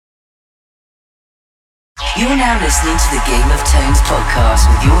You're now listening to the Game of Tones podcast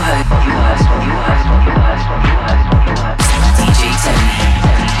with your host, DJ Tony.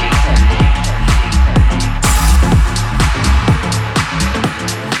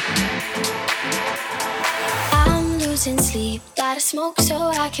 I'm losing sleep, gotta smoke so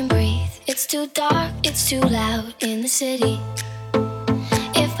I can breathe. It's too dark, it's too loud in the city.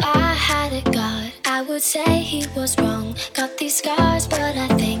 If I had a god, I would say he was wrong. Got these scars, but I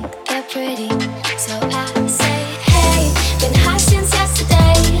think they're pretty. So I say, hey, been high since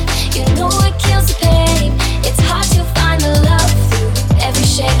yesterday. You know it kills the pain. It's hard to find the love through every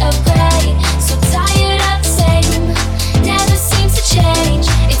shade of gray. So tired of the same, never seems to change.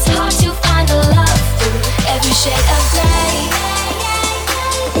 It's hard to find the love through every shade of gray.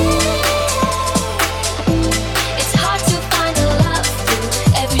 It's hard to find the love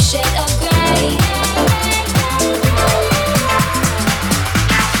through every shade of gray.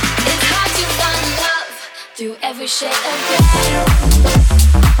 It's hard to find love through every shade of gray.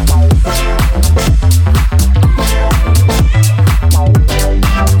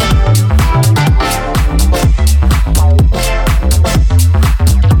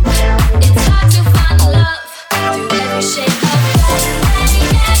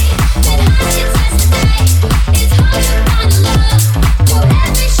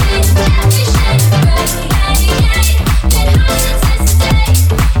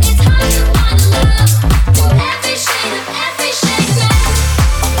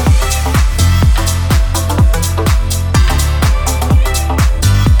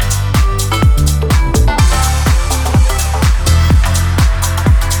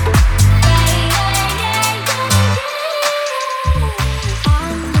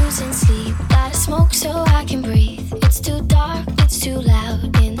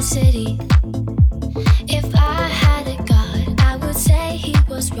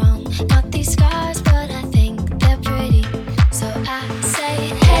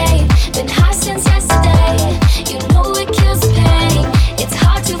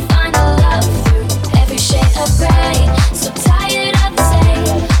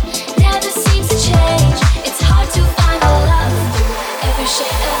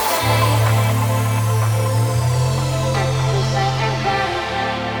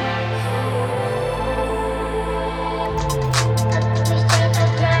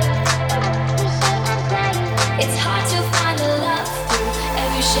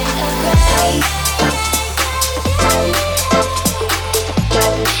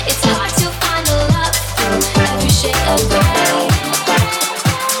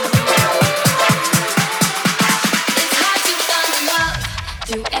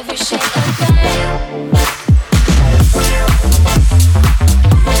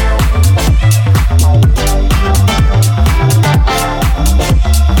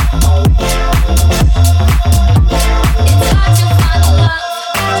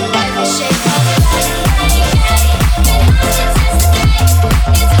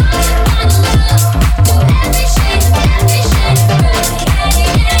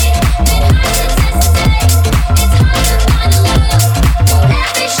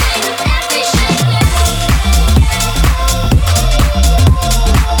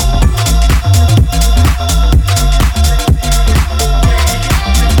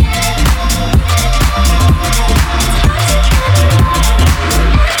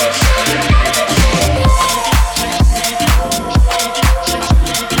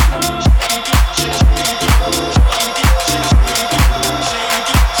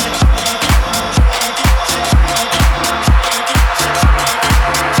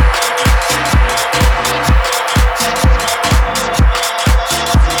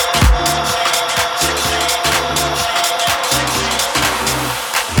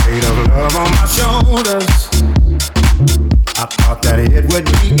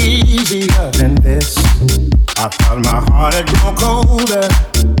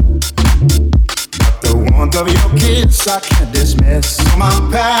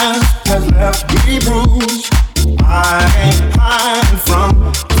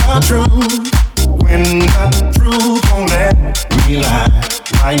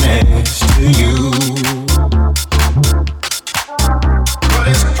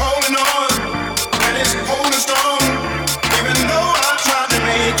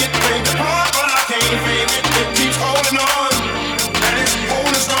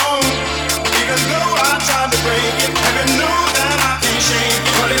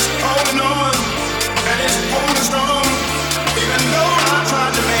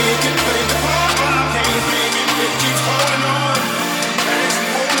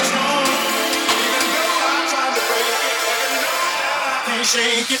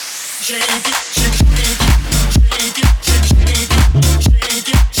 Shake it, shake it, shake it.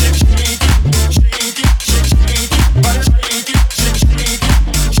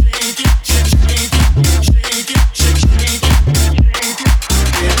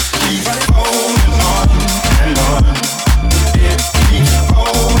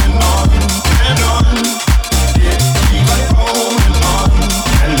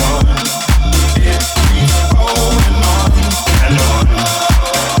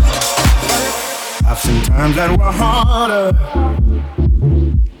 That were harder.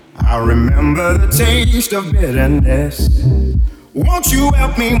 I remember the taste of bitterness. Won't you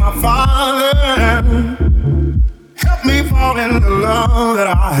help me, my Father? Help me fall in the love that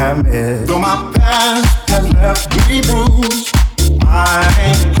I have missed. Though my past has left me bruised, I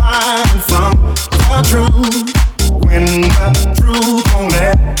ain't hiding from the truth. When the truth won't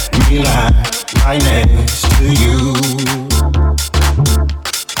let me lie right next to you.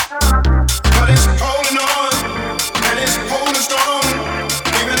 But it's holding on, and it's holding strong.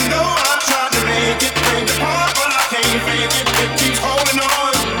 Even though I tried to make it break apart, but I can't fake it. It keeps holding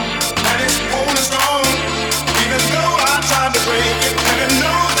on, and it's holding strong. Even though I tried to break it, and it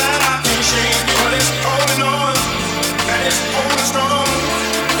knows that I can't shake it. But it's holding on, and it's holding strong.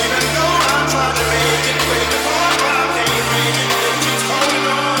 Even though I tried to make it break apart, but I can't fake it. It keeps holding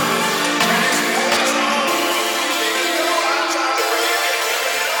on, and it's holding strong. Even though I tried to break it,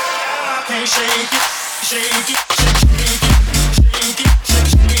 and I can't shake it. Shake it, shake it, shake it, shake it,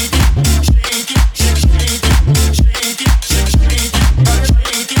 shake it, shake it, shake it, shake it, shake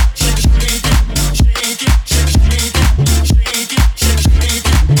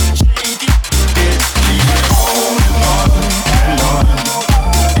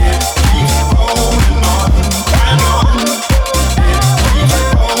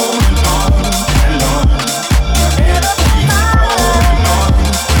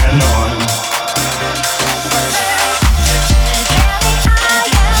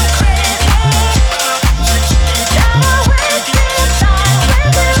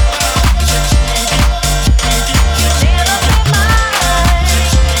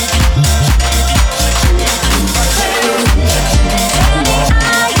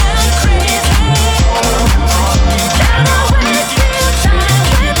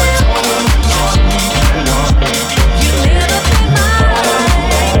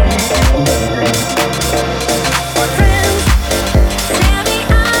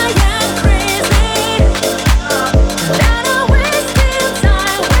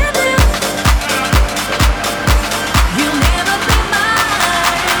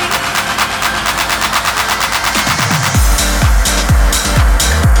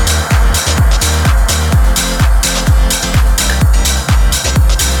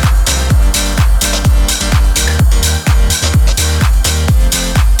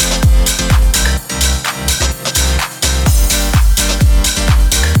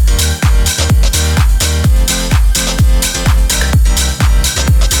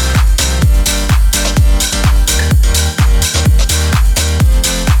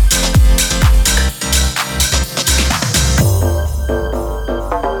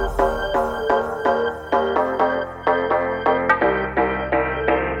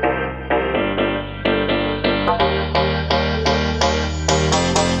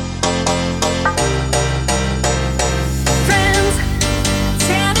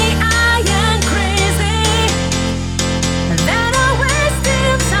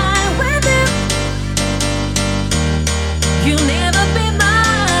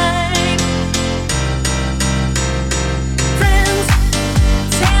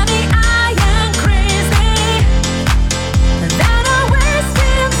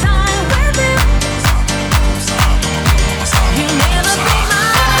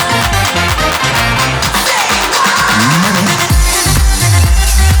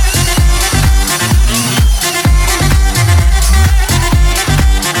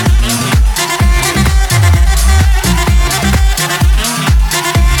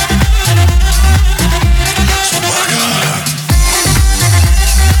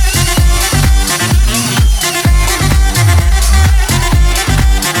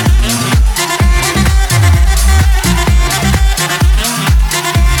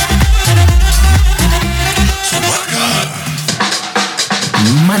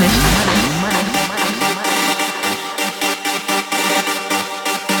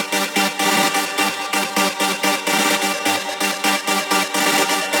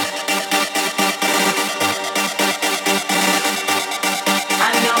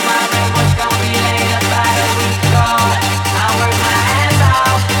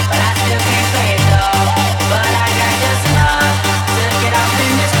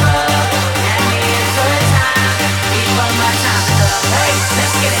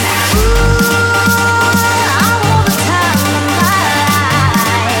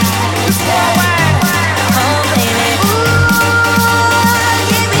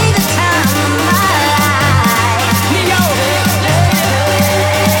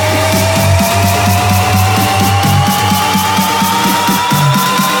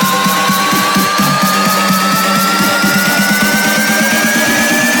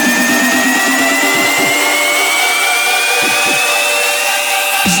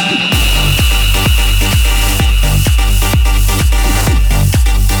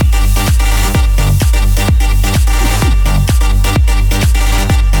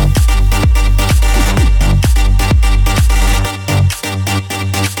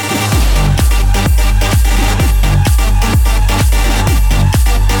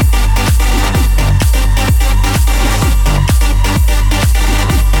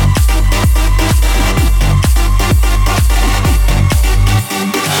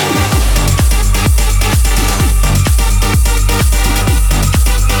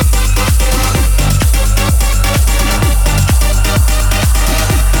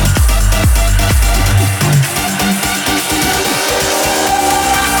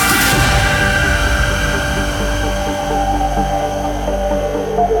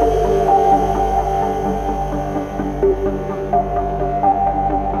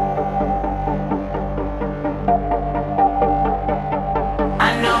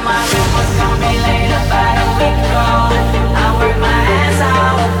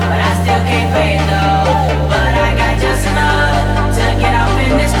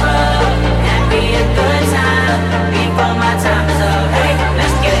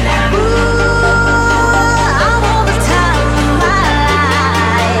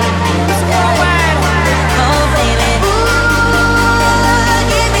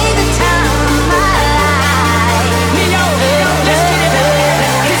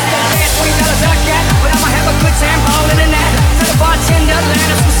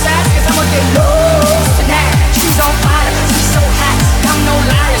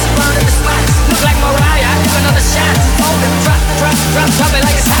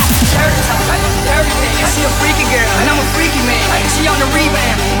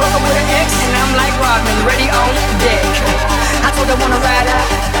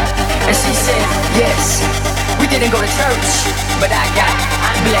didn't go to church, but I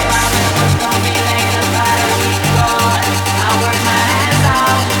got blessed.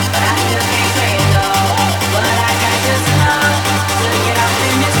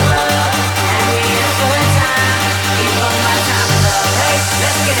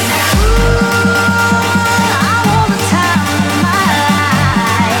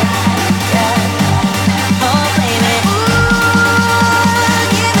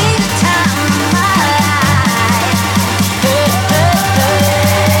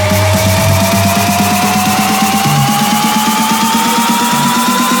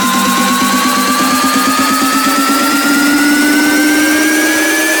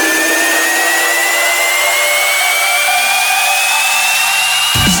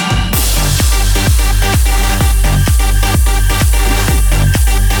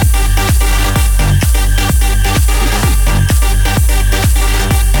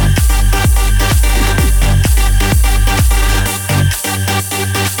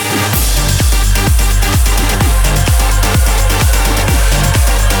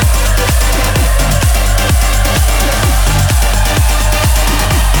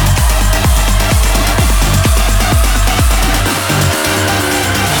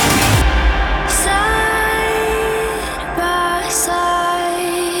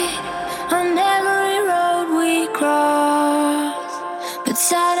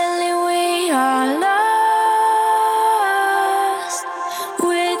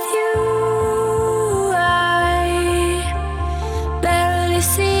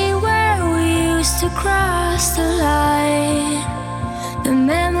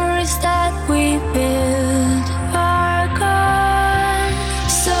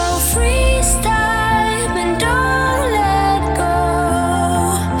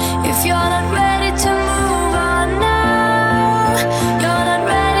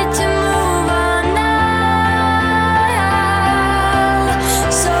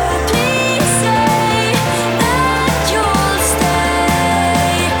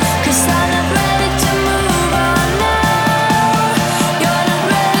 Cause I'm not ready to move on now.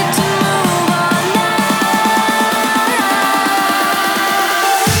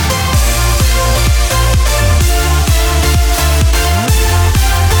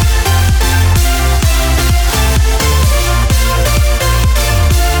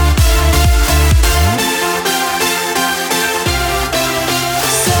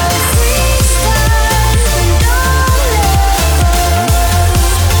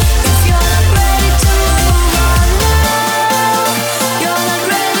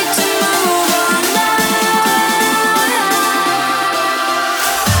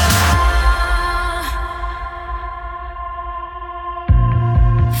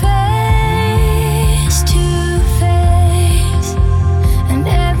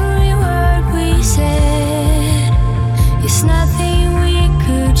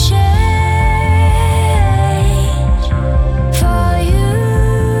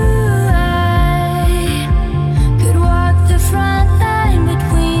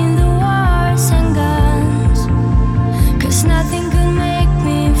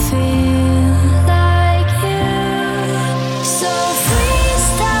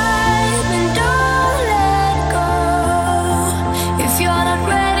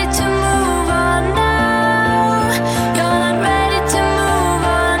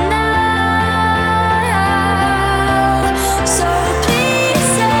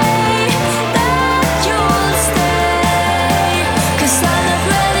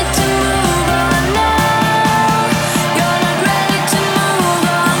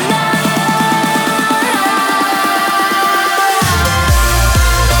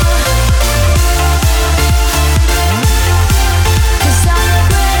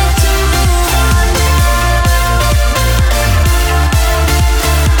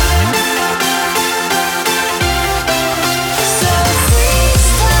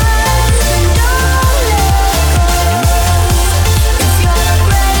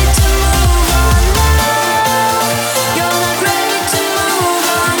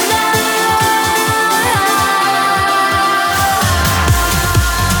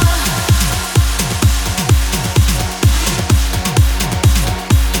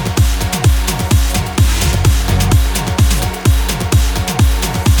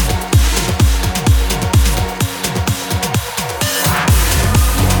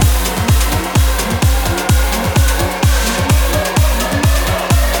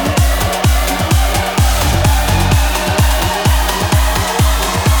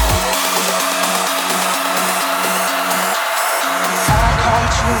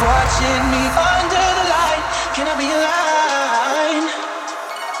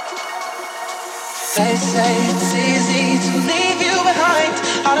 They say it's easy to leave you behind.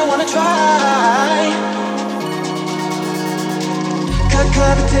 I don't wanna try.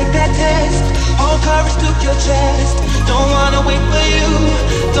 Cut and take that test. Hold courage to your chest. Don't wanna wait for you.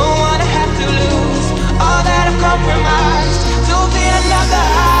 Don't wanna have to lose all that I've compromised to be another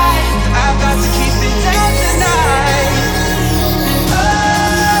high. I've got to keep it down tonight. Oh,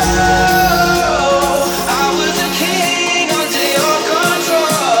 I was a king under your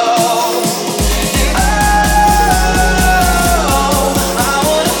control.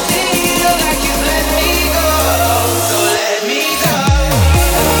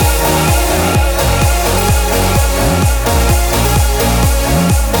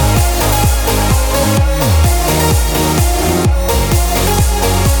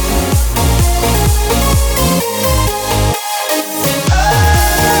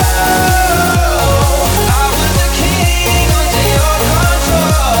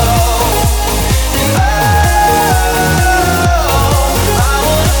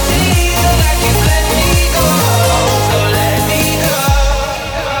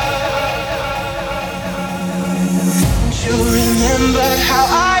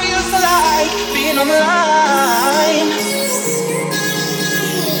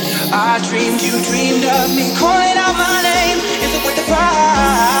 You dreamed of me calling out my name. Is it worth the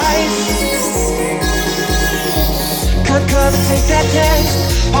price? Cut and take that test.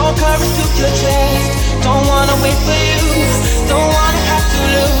 All courage to your chest. Don't wanna wait for you. Don't wanna have to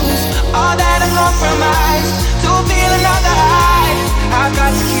lose all that I compromised to feel another high. I've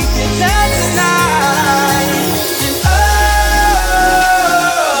got to keep it down tonight. Oh,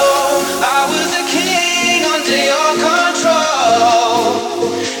 I was a king under your control.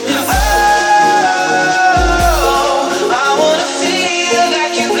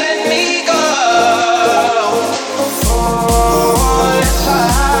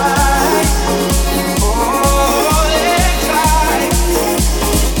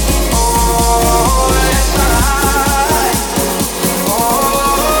 Oh,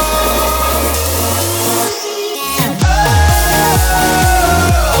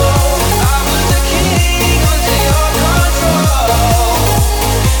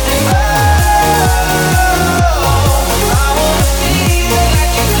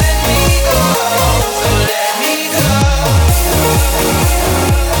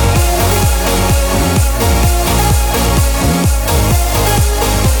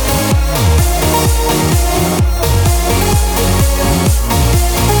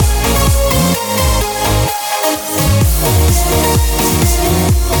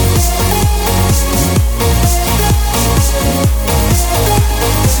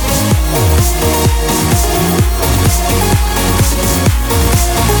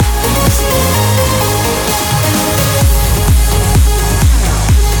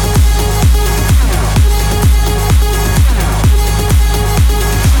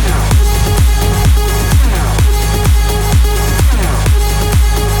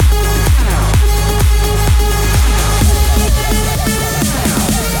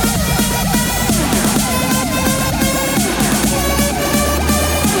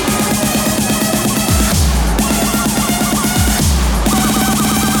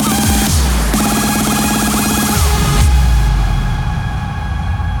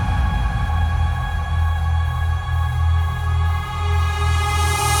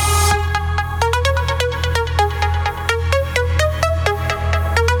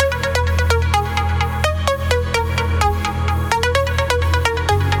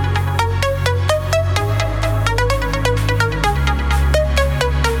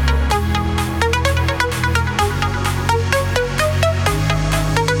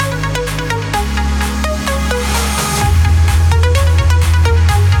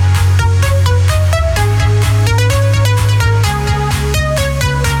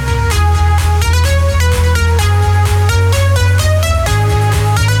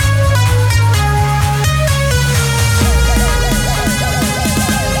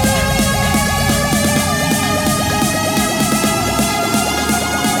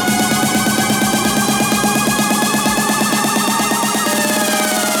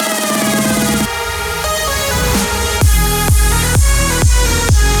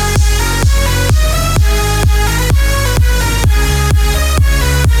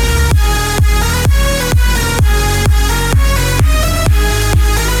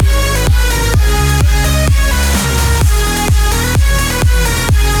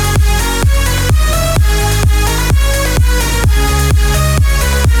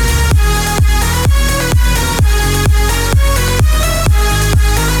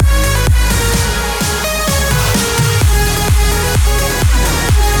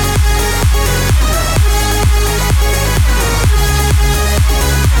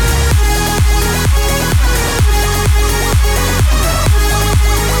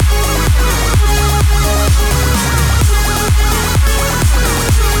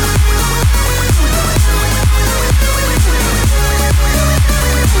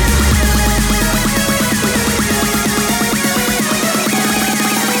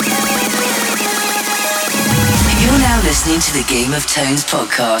 to the Game of Tones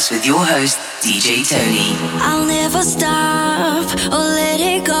podcast with your host, DJ Tony. I'll never stop or let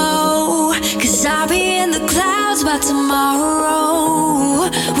it go, 'cause I'll be in the clouds by tomorrow.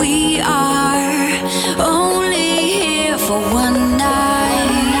 We are only here for one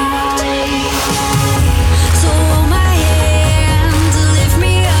night. So hold my hand, lift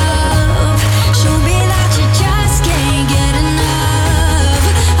me up, show me that you just can't get enough.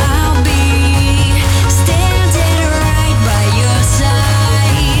 I'll be standing right by your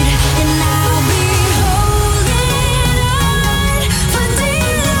side, and I'll be holding on for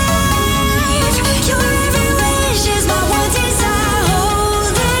dear life. Your every wish is my one desire.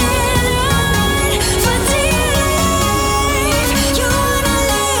 Holding on for dear life.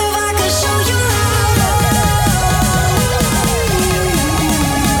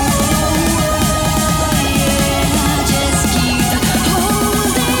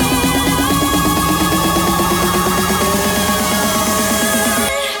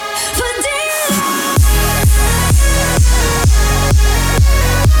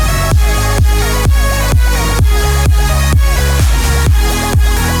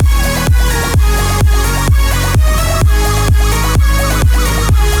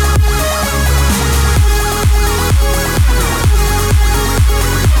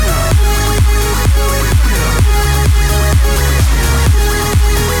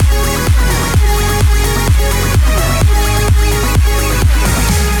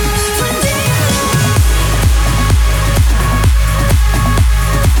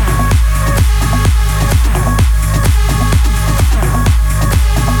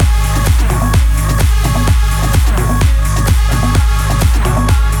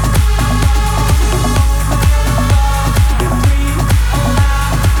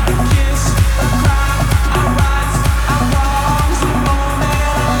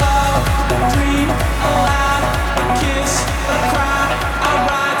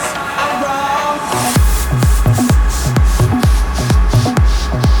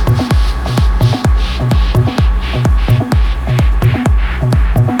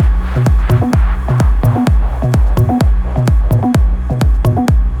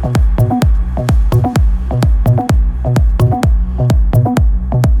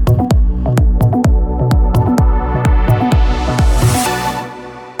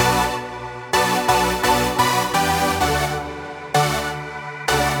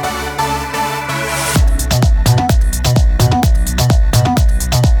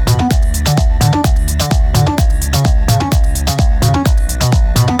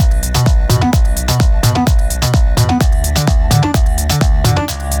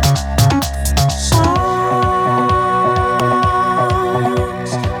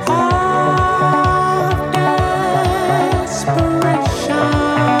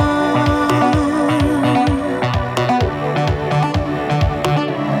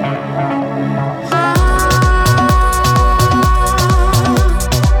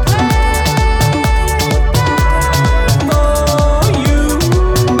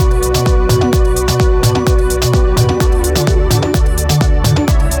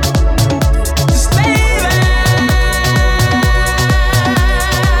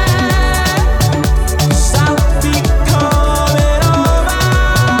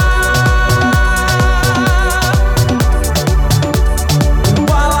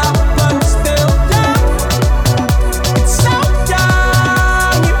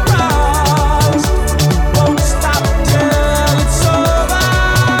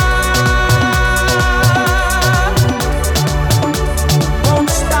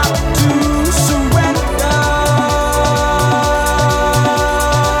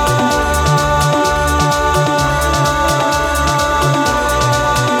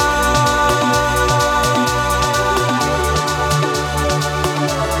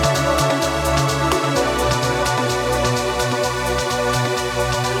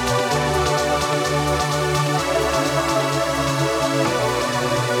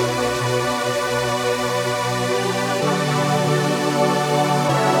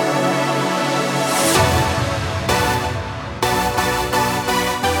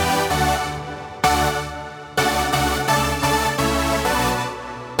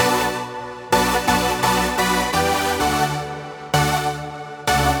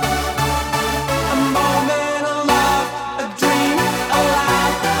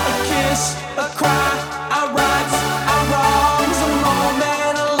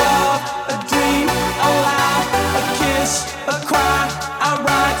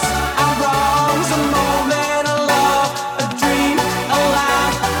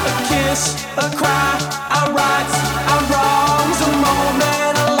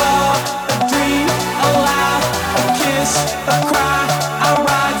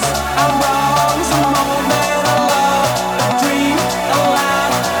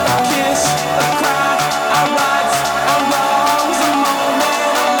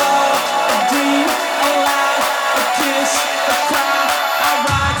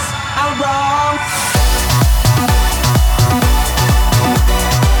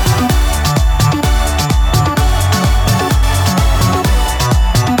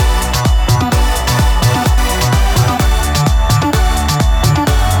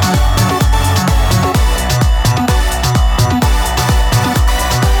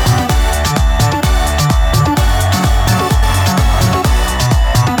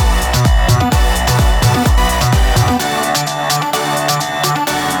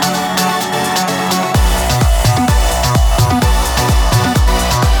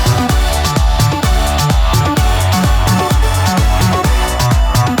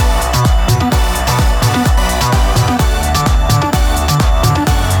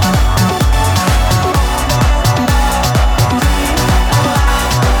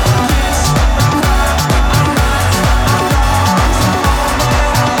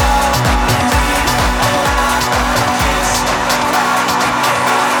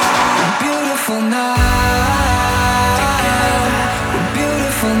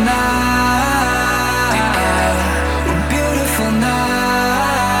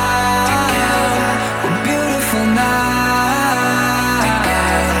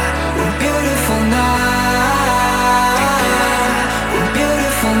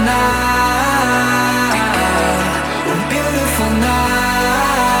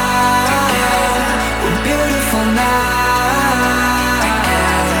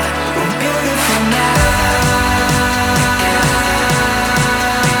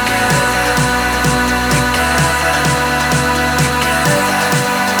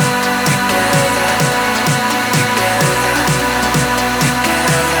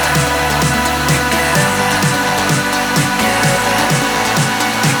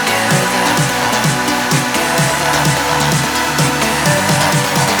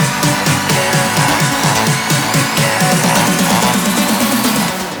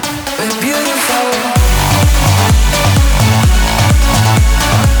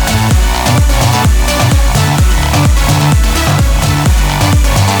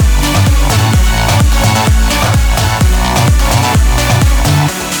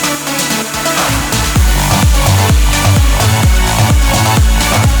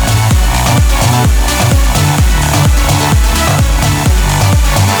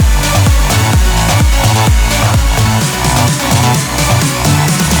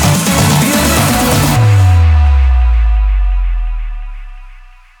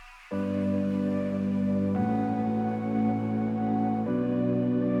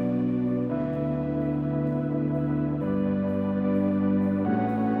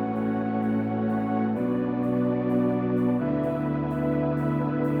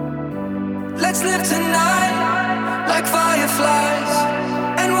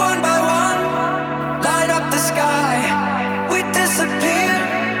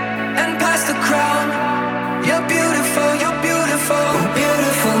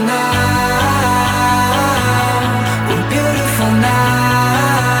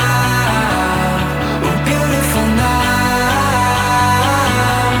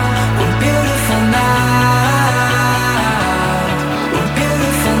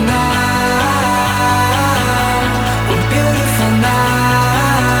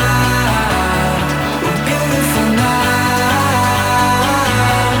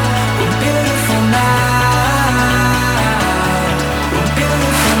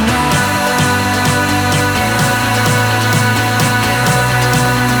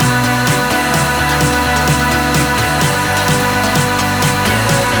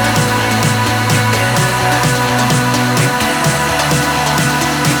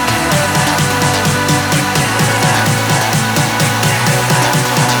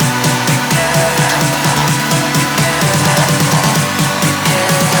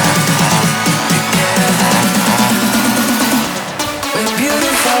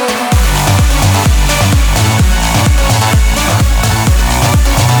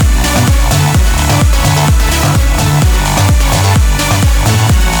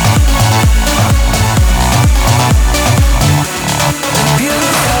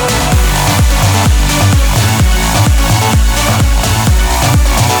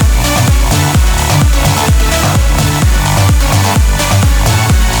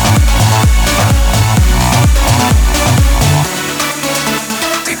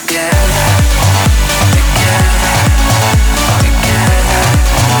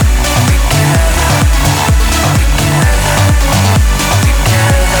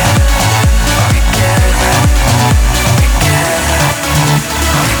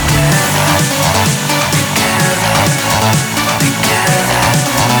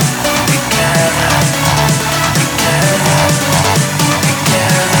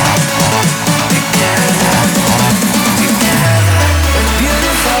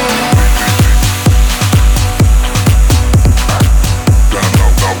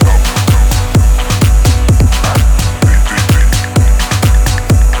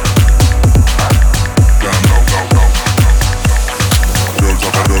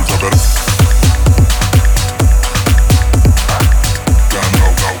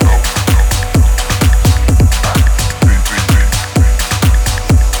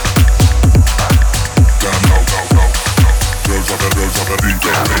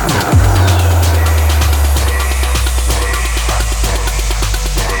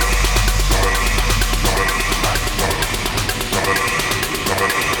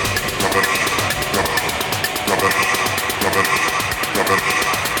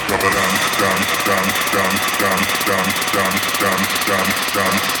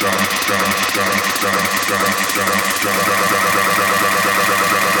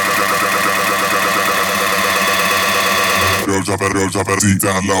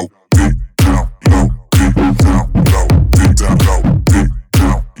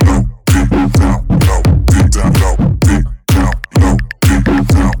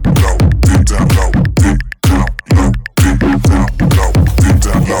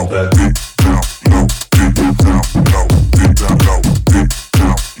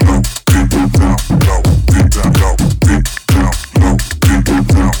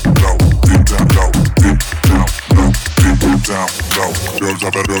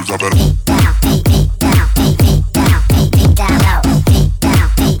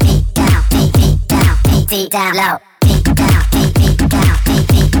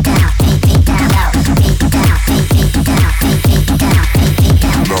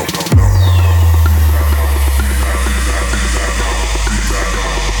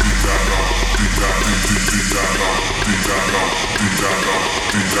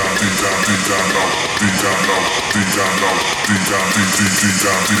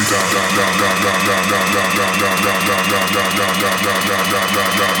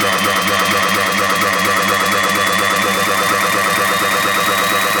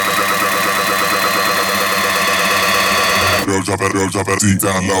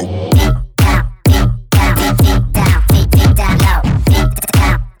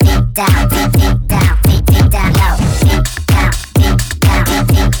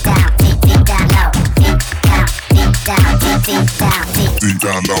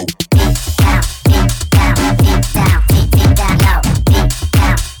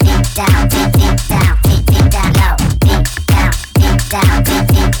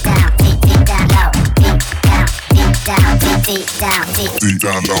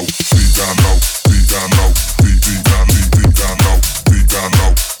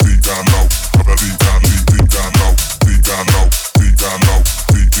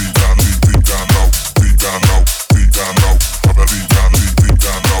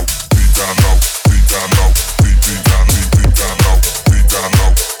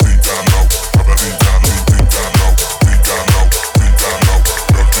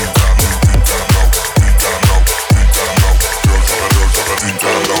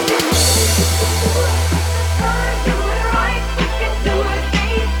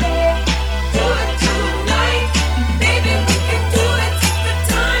 Do it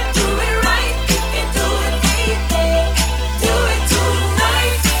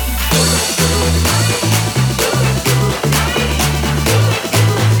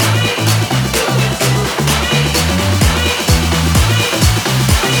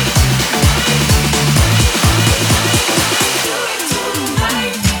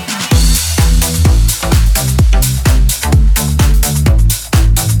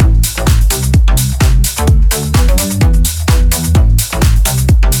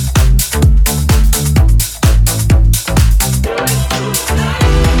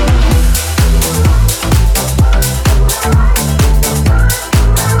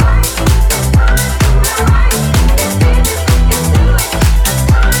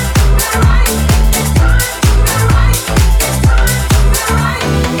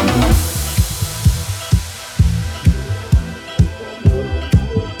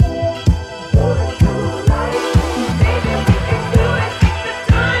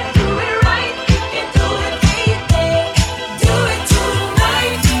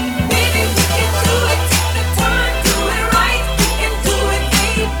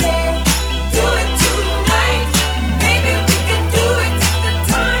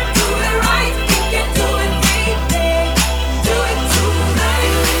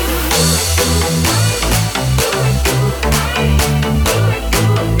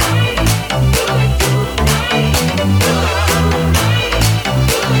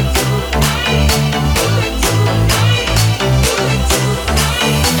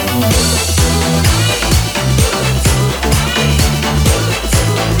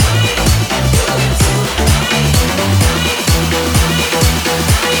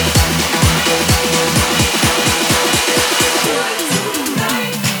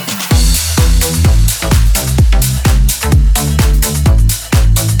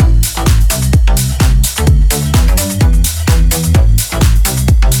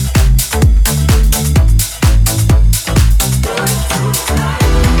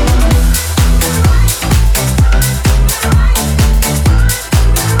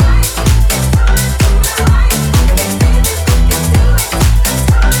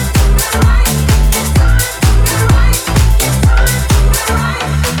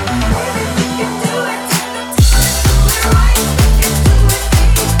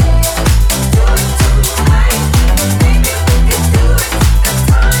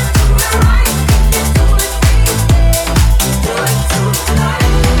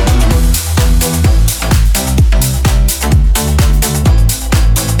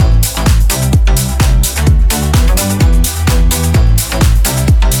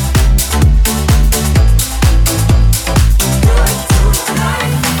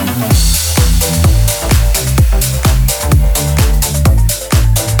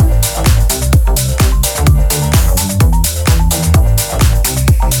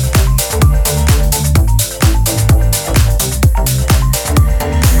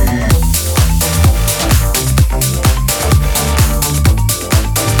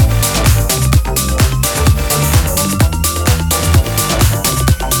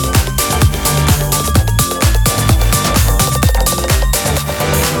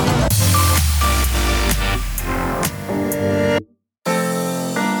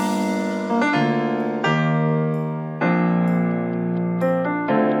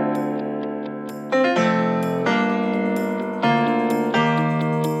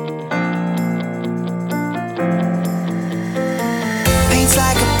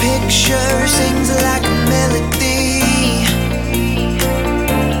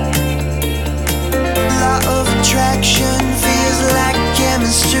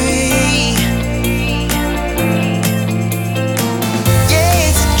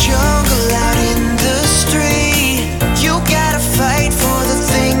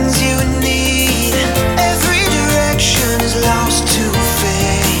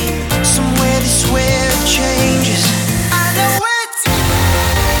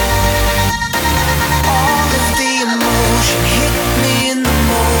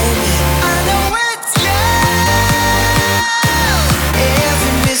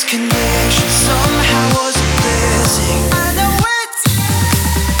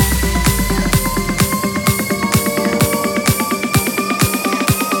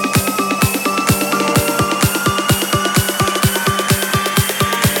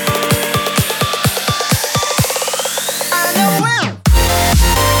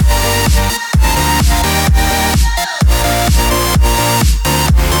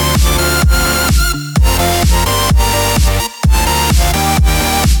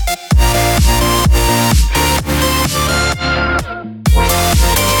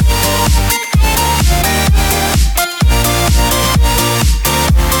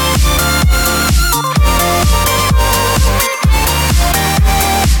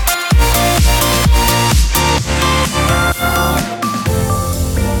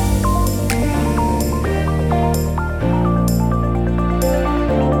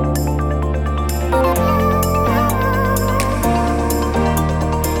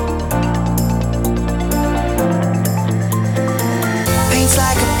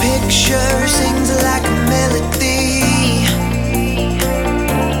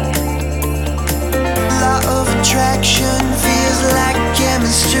attraction feels like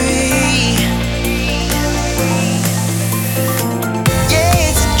chemistry. Yeah,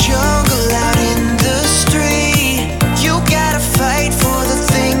 it's a jungle out in the street. You gotta fight for the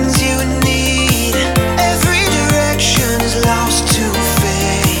things you need. Every direction is lost to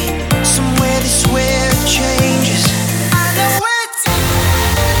fade. Somewhere this way changes. I know it's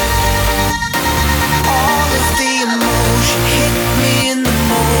all of the emotion hit me in the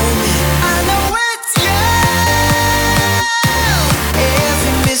moment. I know it's you.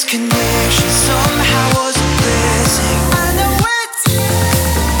 Every misconnection somehow was a blessing. I know it's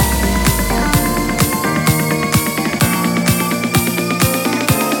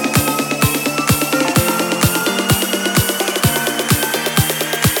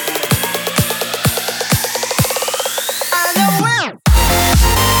I know it.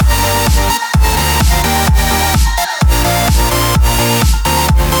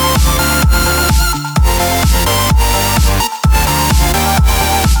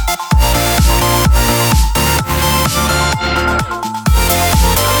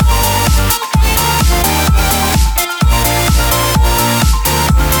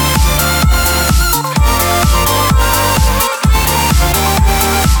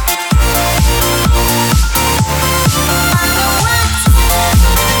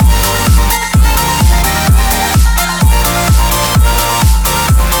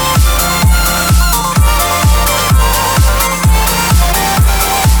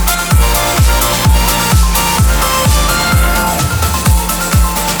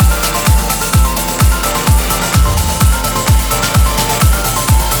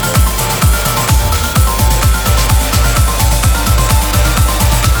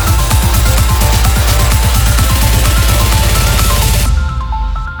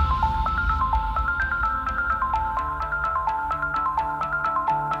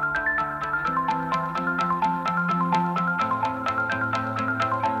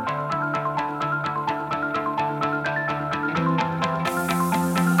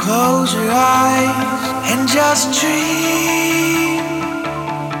 Close your eyes and just dream.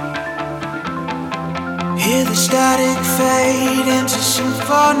 Hear the static fade into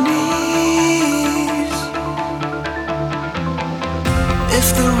symphonies. If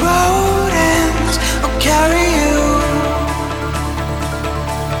the road ends, I'll carry you.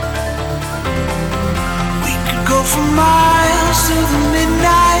 We could go for miles to the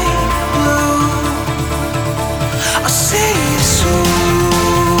midnight blue. I'll see you soon.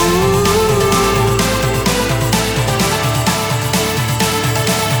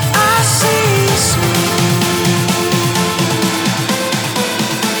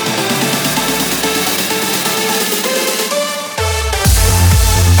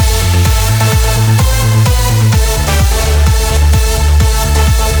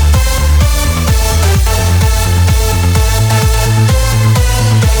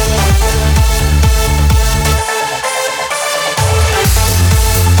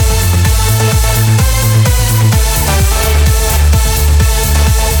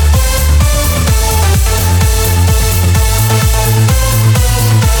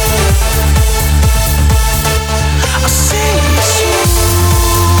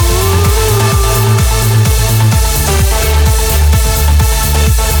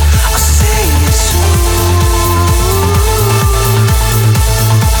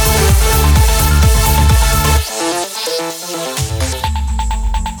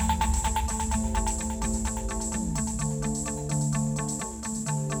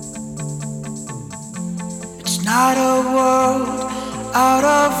 Not a world out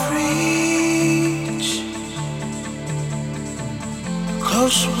of reach.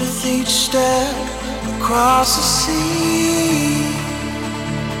 Close with each step across the sea.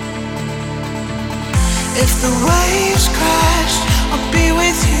 If the waves crash, I'll be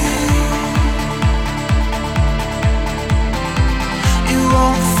with you. You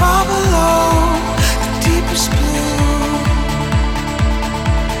won't fall below.